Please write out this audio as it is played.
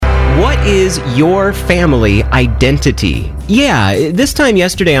is your family identity? Yeah, this time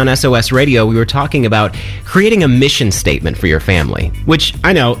yesterday on SOS Radio, we were talking about creating a mission statement for your family, which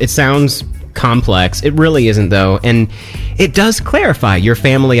I know it sounds complex. It really isn't, though, and it does clarify your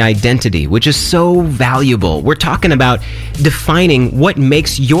family identity, which is so valuable. We're talking about defining what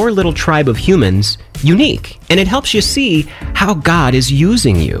makes your little tribe of humans unique, and it helps you see how God is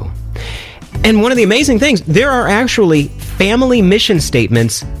using you. And one of the amazing things, there are actually family mission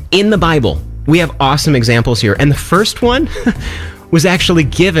statements in the Bible. We have awesome examples here. And the first one was actually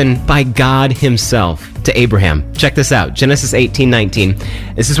given by God himself to Abraham. Check this out, Genesis 18:19.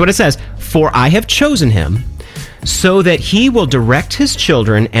 This is what it says, "For I have chosen him so that he will direct his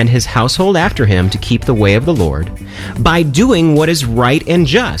children and his household after him to keep the way of the Lord by doing what is right and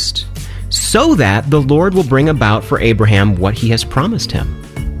just, so that the Lord will bring about for Abraham what he has promised him."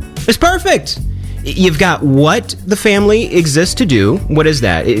 It's perfect. You've got what the family exists to do. What is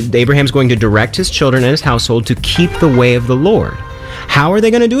that? Abraham's going to direct his children and his household to keep the way of the Lord. How are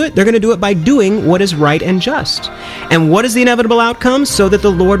they going to do it? They're going to do it by doing what is right and just. And what is the inevitable outcome? So that the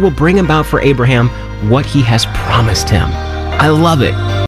Lord will bring about for Abraham what he has promised him. I love it.